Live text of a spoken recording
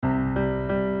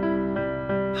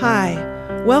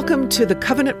Hi, welcome to the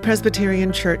Covenant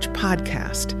Presbyterian Church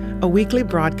podcast, a weekly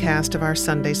broadcast of our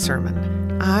Sunday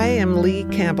sermon. I am Lee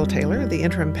Campbell-Taylor, the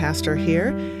interim pastor here,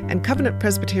 and Covenant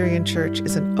Presbyterian Church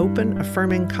is an open,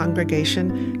 affirming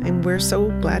congregation, and we're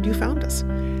so glad you found us.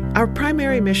 Our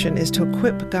primary mission is to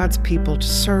equip God's people to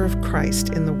serve Christ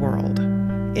in the world.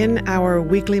 In our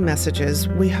weekly messages,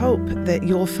 we hope that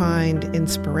you'll find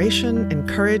inspiration,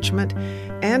 encouragement,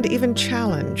 and even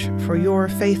challenge for your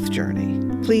faith journey.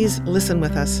 Please listen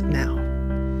with us now.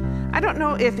 I don't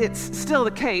know if it's still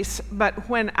the case, but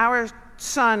when our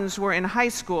sons were in high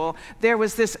school, there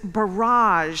was this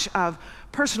barrage of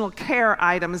personal care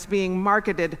items being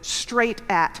marketed straight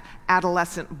at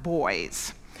adolescent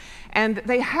boys. And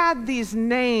they had these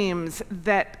names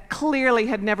that clearly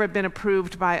had never been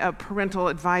approved by a parental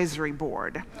advisory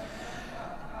board.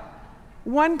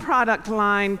 One product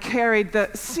line carried the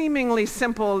seemingly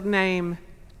simple name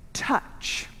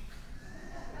Touch.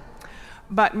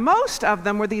 But most of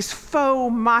them were these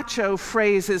faux macho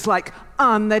phrases like,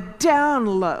 on the down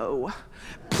low,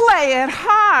 play it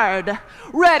hard,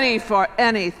 ready for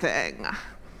anything.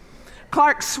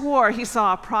 Clark swore he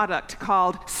saw a product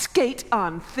called Skate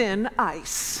on Thin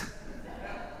Ice.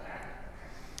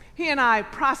 He and I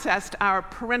processed our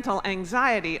parental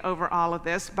anxiety over all of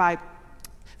this by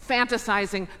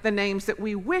fantasizing the names that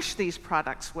we wish these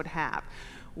products would have.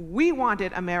 We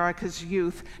wanted America's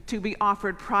youth to be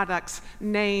offered products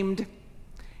named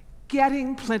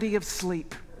Getting Plenty of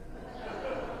Sleep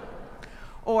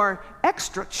or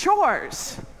Extra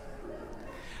Chores.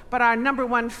 But our number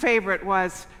one favorite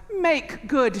was Make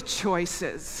Good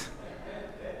Choices.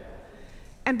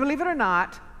 And believe it or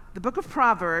not, the book of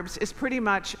Proverbs is pretty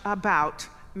much about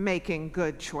making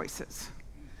good choices.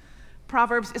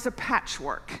 Proverbs is a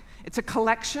patchwork. It's a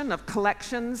collection of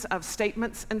collections of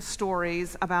statements and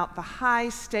stories about the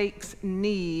high-stakes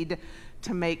need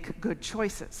to make good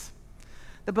choices.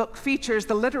 The book features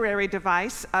the literary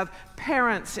device of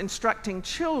parents instructing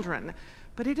children,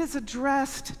 but it is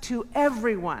addressed to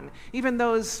everyone, even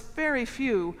those very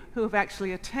few who have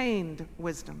actually attained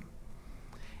wisdom.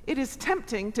 It is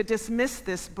tempting to dismiss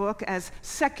this book as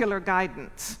secular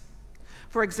guidance.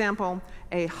 For example,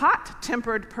 a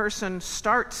hot-tempered person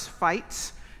starts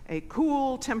fights, a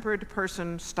cool-tempered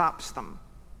person stops them.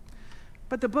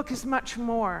 But the book is much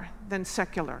more than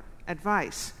secular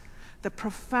advice. The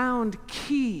profound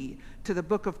key to the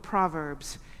book of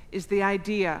Proverbs is the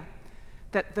idea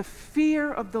that the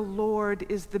fear of the Lord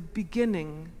is the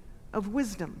beginning of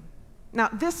wisdom. Now,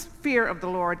 this fear of the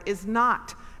Lord is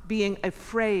not being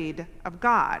afraid of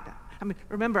God. I mean,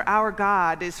 remember, our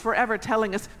God is forever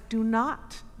telling us, do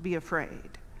not be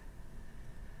afraid.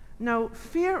 No,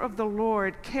 fear of the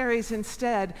Lord carries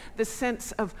instead the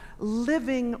sense of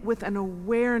living with an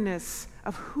awareness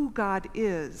of who God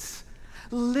is,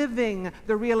 living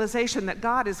the realization that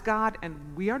God is God and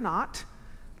we are not,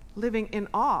 living in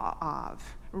awe of,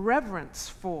 reverence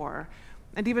for,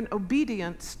 and even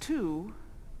obedience to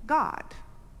God.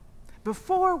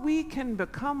 Before we can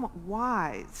become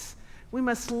wise, we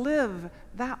must live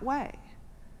that way.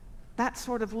 That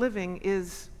sort of living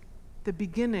is the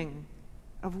beginning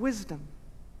of wisdom.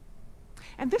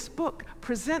 And this book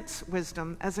presents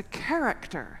wisdom as a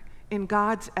character in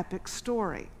God's epic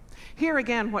story. Here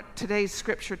again, what today's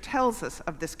scripture tells us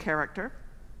of this character.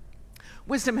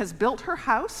 Wisdom has built her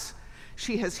house.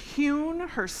 She has hewn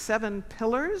her 7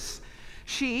 pillars.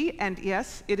 She, and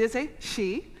yes, it is a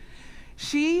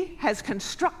she has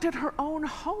constructed her own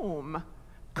home,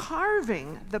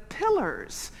 carving the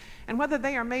pillars. And whether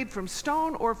they are made from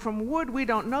stone or from wood, we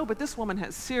don't know, but this woman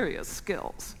has serious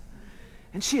skills.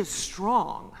 And she is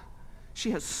strong.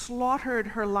 She has slaughtered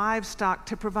her livestock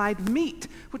to provide meat,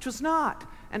 which was not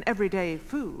an everyday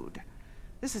food.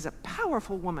 This is a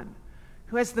powerful woman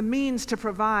who has the means to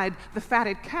provide the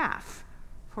fatted calf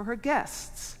for her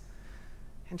guests.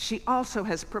 And she also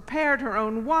has prepared her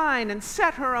own wine and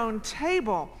set her own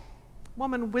table.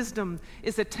 Woman wisdom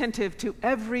is attentive to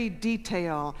every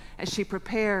detail as she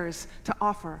prepares to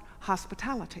offer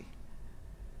hospitality.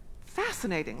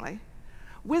 Fascinatingly,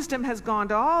 wisdom has gone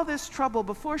to all this trouble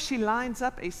before she lines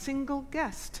up a single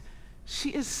guest. She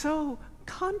is so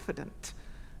confident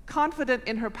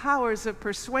in her powers of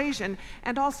persuasion,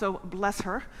 and also, bless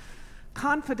her,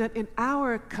 confident in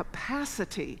our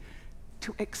capacity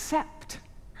to accept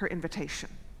her invitation.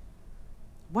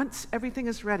 Once everything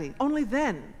is ready, only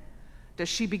then does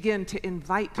she begin to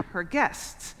invite her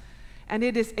guests. And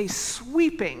it is a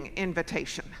sweeping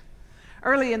invitation.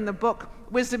 Early in the book,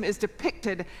 wisdom is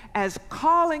depicted as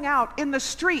calling out in the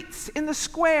streets, in the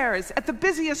squares, at the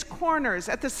busiest corners,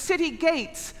 at the city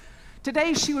gates,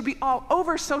 Today, she would be all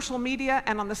over social media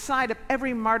and on the side of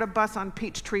every MARTA bus on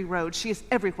Peachtree Road. She is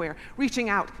everywhere, reaching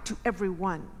out to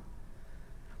everyone.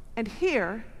 And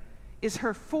here is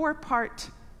her 4-part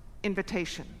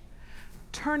invitation.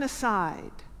 Turn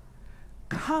aside.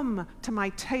 Come to my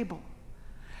table.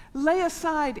 Lay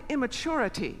aside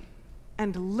immaturity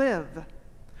and live.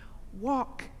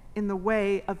 Walk in the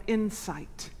way of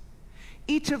insight.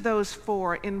 Each of those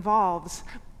 4 involves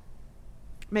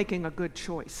making a good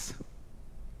choice.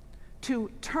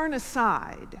 To turn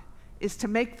aside is to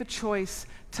make the choice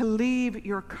to leave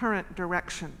your current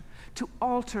direction, to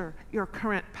alter your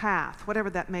current path,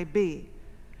 whatever that may be.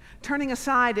 Turning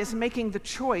aside is making the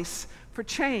choice for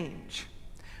change.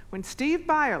 When Steve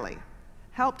Byerly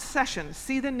helped Session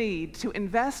see the need to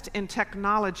invest in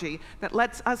technology that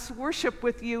lets us worship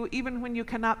with you even when you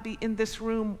cannot be in this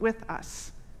room with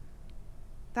us,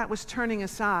 that was turning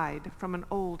aside from an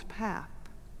old path.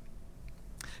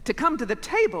 To come to the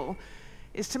table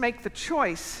is to make the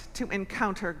choice to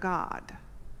encounter God.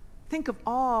 Think of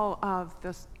all of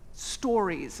the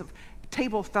stories of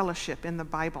table fellowship in the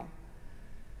Bible.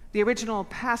 The original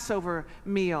Passover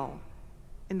meal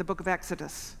in the book of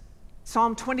Exodus.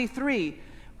 Psalm 23,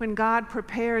 when God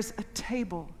prepares a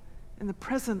table in the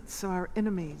presence of our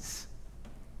enemies.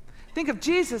 Think of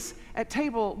Jesus at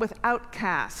table with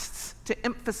outcasts to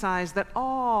emphasize that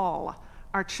all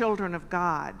are children of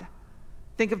God.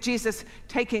 Think of Jesus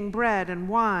taking bread and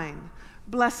wine,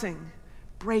 blessing,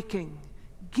 breaking,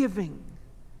 giving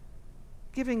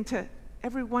to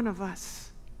every one of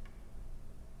us.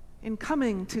 In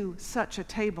coming to such a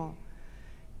table,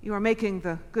 you are making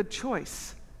the good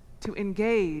choice to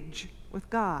engage with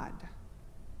God.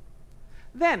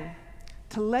 Then,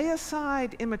 to lay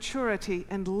aside immaturity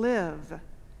and live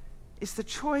is the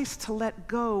choice to let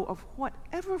go of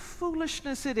whatever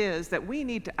foolishness it is that we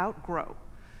need to outgrow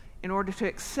in order to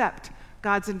accept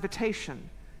God's invitation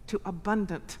to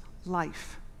abundant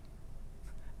life.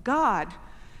 God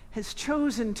has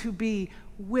chosen to be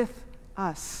with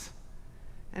us,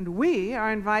 and we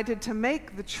are invited to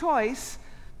make the choice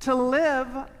to live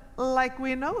like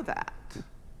we know that.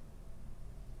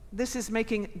 This is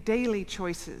making daily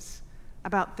choices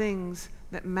about things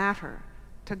that matter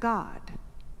to God.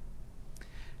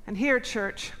 And here,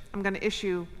 church, I'm going to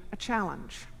issue a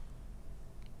challenge.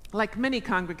 Like many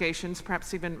congregations,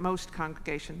 perhaps even most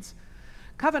congregations,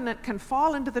 Covenant can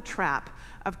fall into the trap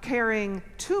of caring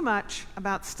too much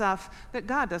about stuff that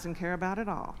God doesn't care about at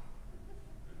all.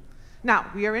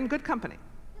 Now, we are in good company.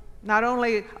 Not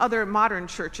only other modern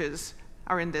churches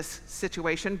are in this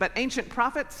situation, but ancient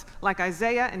prophets like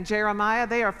Isaiah and Jeremiah,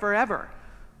 they are forever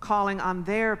calling on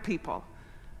their people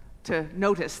to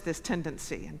notice this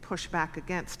tendency and push back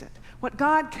against it. What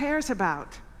God cares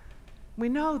about, we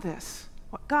know this.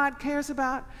 What God cares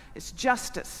about is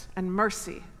justice and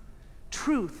mercy,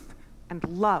 truth and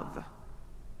love.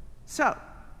 So,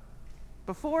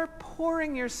 before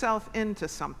pouring yourself into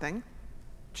something,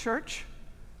 church,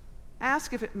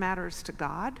 ask if it matters to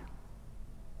God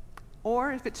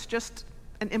or if it's just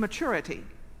an immaturity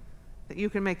that you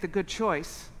can make the good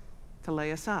choice to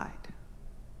lay aside.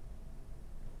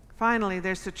 Finally,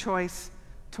 there's the choice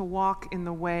to walk in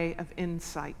the way of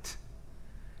insight.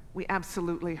 We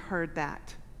absolutely heard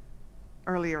that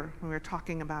earlier when we were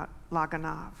talking about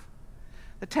Laganav.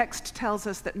 The text tells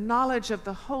us that knowledge of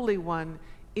the Holy One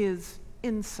is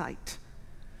insight.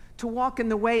 To walk in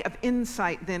the way of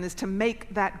insight, then, is to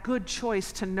make that good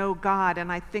choice to know God,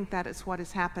 and I think that is what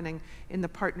is happening in the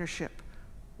partnership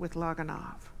with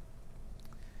Laganav.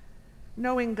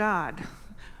 Knowing God.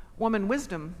 Woman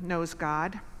wisdom knows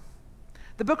God.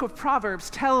 The book of Proverbs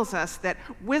tells us that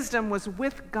wisdom was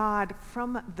with God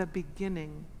from the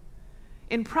beginning.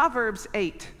 In Proverbs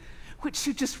 8, which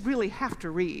you just really have to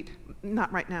read,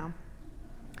 not right now.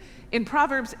 In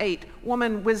Proverbs 8,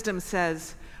 woman wisdom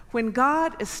says, "When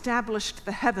God established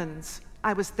the heavens,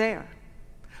 I was there.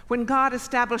 When God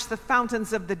established the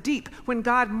fountains of the deep, when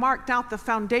God marked out the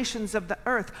foundations of the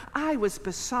earth, I was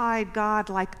beside God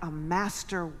like a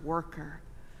master worker."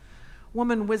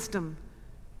 Woman wisdom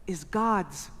is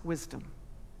God's wisdom.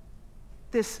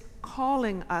 This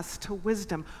calling us to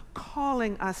wisdom,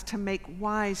 calling us to make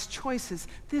wise choices,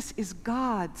 this is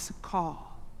God's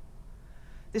call.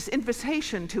 This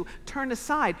invitation to turn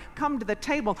aside, come to the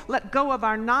table, let go of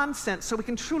our nonsense so we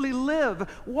can truly live,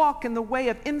 walk in the way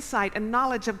of insight and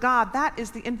knowledge of God, that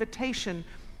is the invitation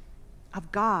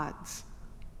of God's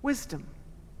wisdom.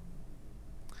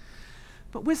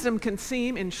 But wisdom can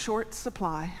seem in short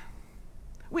supply.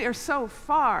 We are so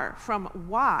far from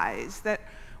wise that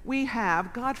we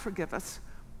have, God forgive us,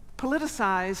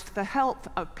 politicized the health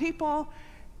of people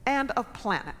and of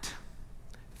planet.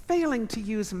 failing to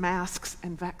use masks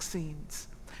and vaccines,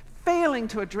 failing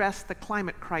to address the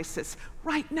climate crisis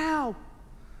right now.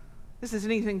 This is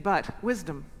anything but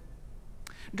wisdom.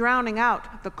 Drowning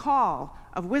out the call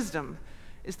of wisdom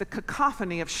is the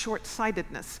cacophony of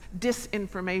short-sightedness,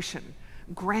 disinformation,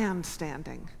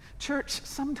 grandstanding. Church,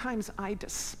 sometimes I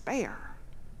despair.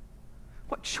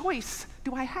 What choice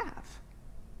do I have?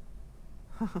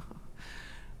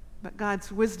 But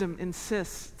God's wisdom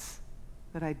insists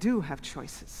that I do have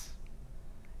choices,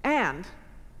 and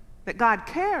that God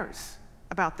cares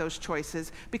about those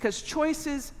choices, because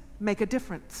choices make a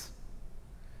difference.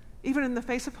 Even in the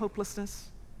face of hopelessness,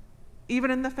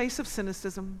 even in the face of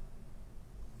cynicism.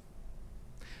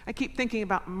 I keep thinking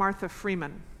about Martha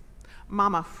Freeman,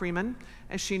 Mama Freeman,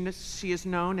 as she is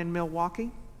known in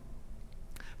Milwaukee.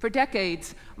 For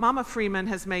decades, Mama Freeman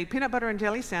has made peanut butter and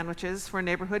jelly sandwiches for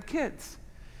neighborhood kids.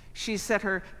 She set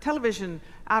her television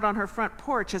out on her front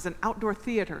porch as an outdoor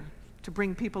theater to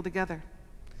bring people together.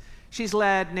 She's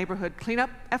led neighborhood cleanup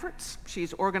efforts.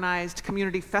 She's organized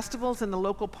community festivals in the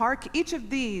local park. Each of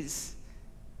these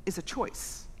is a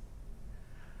choice.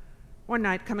 One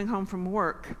night, coming home from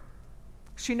work,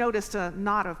 she noticed a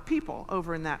knot of people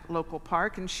over in that local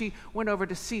park, and she went over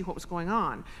to see what was going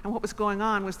on. And what was going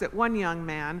on was that one young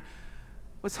man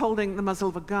was holding the muzzle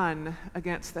of a gun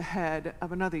against the head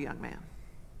of another young man.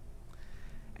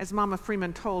 As Mama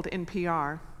Freeman told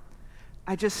NPR,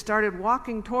 I just started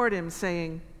walking toward him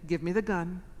saying, "Give me the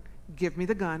gun, give me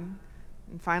the gun."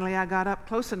 And finally I got up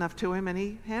close enough to him and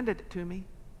he handed it to me.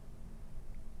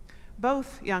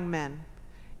 Both young men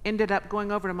ended up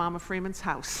going over to Mama Freeman's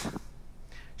house.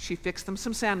 She fixed them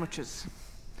some sandwiches,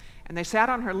 and they sat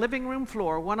on her living room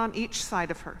floor, one on each side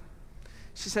of her.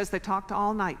 She says they talked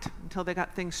all night until they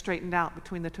got things straightened out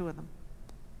between the two of them.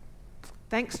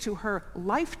 Thanks to her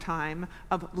lifetime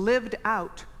of lived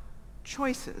out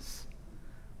choices,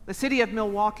 the city of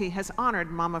Milwaukee has honored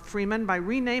Mama Freeman by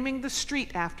renaming the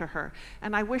street after her,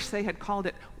 and I wish they had called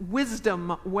it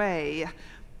Wisdom Way,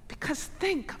 because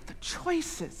think of the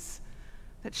choices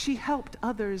that she helped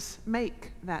others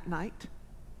make that night.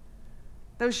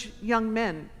 Those young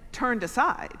men turned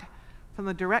aside from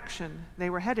the direction they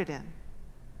were headed in.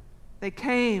 They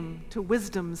came to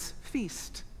wisdom's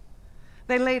feast.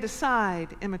 They laid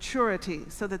aside immaturity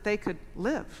so that they could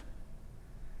live.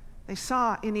 They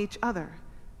saw in each other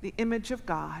the image of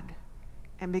God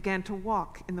and began to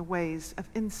walk in the ways of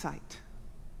insight.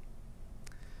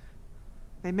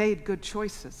 They made good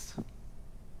choices.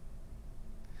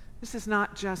 This is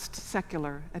not just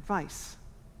secular advice.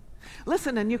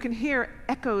 Listen, and you can hear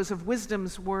echoes of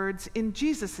wisdom's words in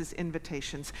Jesus'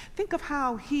 invitations. Think of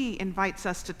how he invites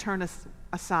us to turn us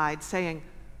aside, saying,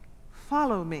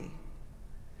 "Follow me."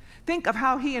 Think of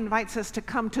how he invites us to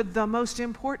come to the most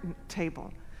important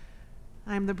table.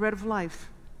 "I am the bread of life.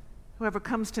 Whoever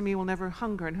comes to me will never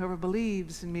hunger, and whoever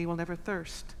believes in me will never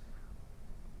thirst."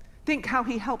 Think how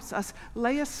he helps us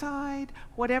lay aside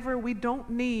whatever we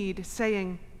don't need,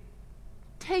 saying,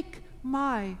 "Take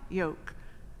my yoke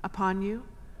upon you.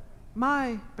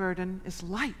 My burden is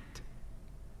light."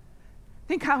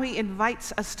 Think how he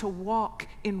invites us to walk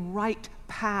in right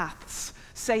paths,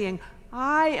 saying,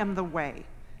 "I am the way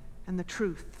and the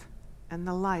truth and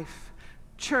the life."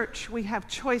 Church, we have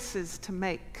choices to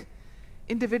make,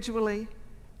 individually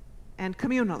and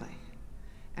communally.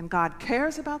 And God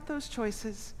cares about those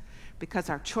choices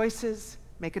because our choices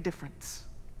make a difference.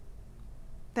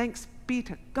 Thanks be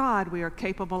to God, we are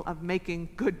capable of making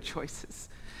good choices.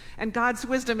 And God's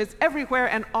wisdom is everywhere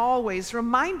and always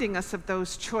reminding us of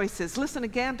those choices. Listen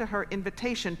again to her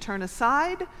invitation. Turn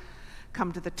aside,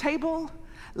 come to the table,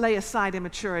 lay aside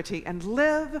immaturity, and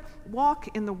live, walk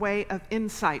in the way of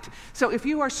insight. So if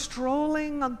you are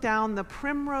strolling down the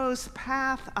primrose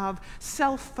path of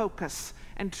self-focus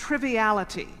and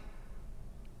triviality,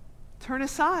 turn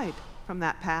aside from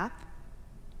that path.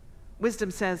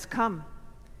 Wisdom says, "Come,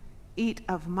 eat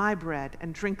of my bread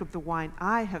and drink of the wine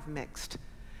I have mixed.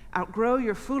 Outgrow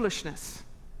your foolishness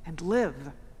and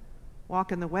live.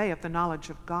 Walk in the way of the knowledge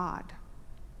of God."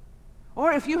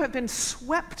 Or if you have been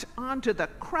swept onto the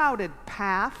crowded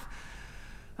path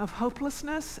of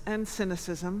hopelessness and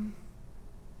cynicism,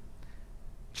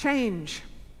 change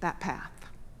that path.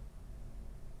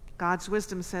 God's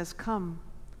wisdom says, "Come,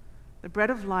 the bread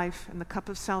of life and the cup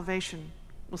of salvation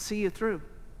will see you through.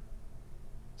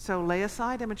 So lay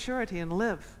aside immaturity and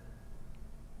live.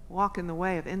 Walk in the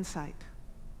way of insight."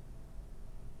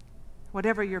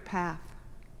 Whatever your path,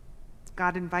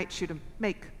 God invites you to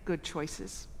make good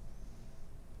choices.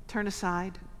 Turn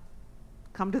aside.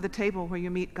 Come to the table where you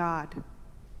meet God.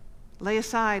 Lay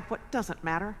aside what doesn't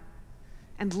matter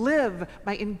and live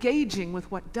by engaging with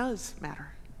what does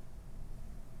matter.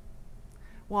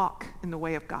 walk in the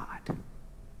way of God.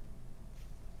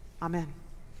 Amen.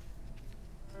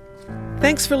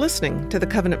 Thanks for listening to the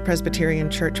Covenant Presbyterian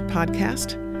Church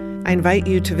podcast. I invite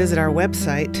you to visit our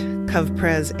website,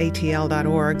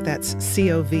 covpresatl.org. That's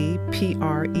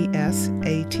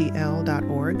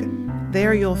covpresatl.org.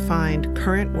 There you'll find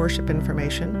current worship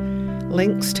information,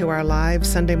 links to our live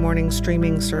Sunday morning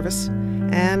streaming service,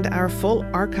 and our full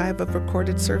archive of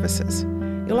recorded services.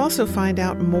 You'll also find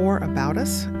out more about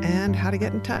us and how to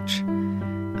get in touch.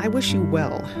 I wish you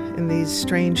well in these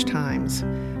strange times.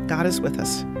 God is with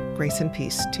us. Grace and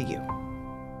peace to you.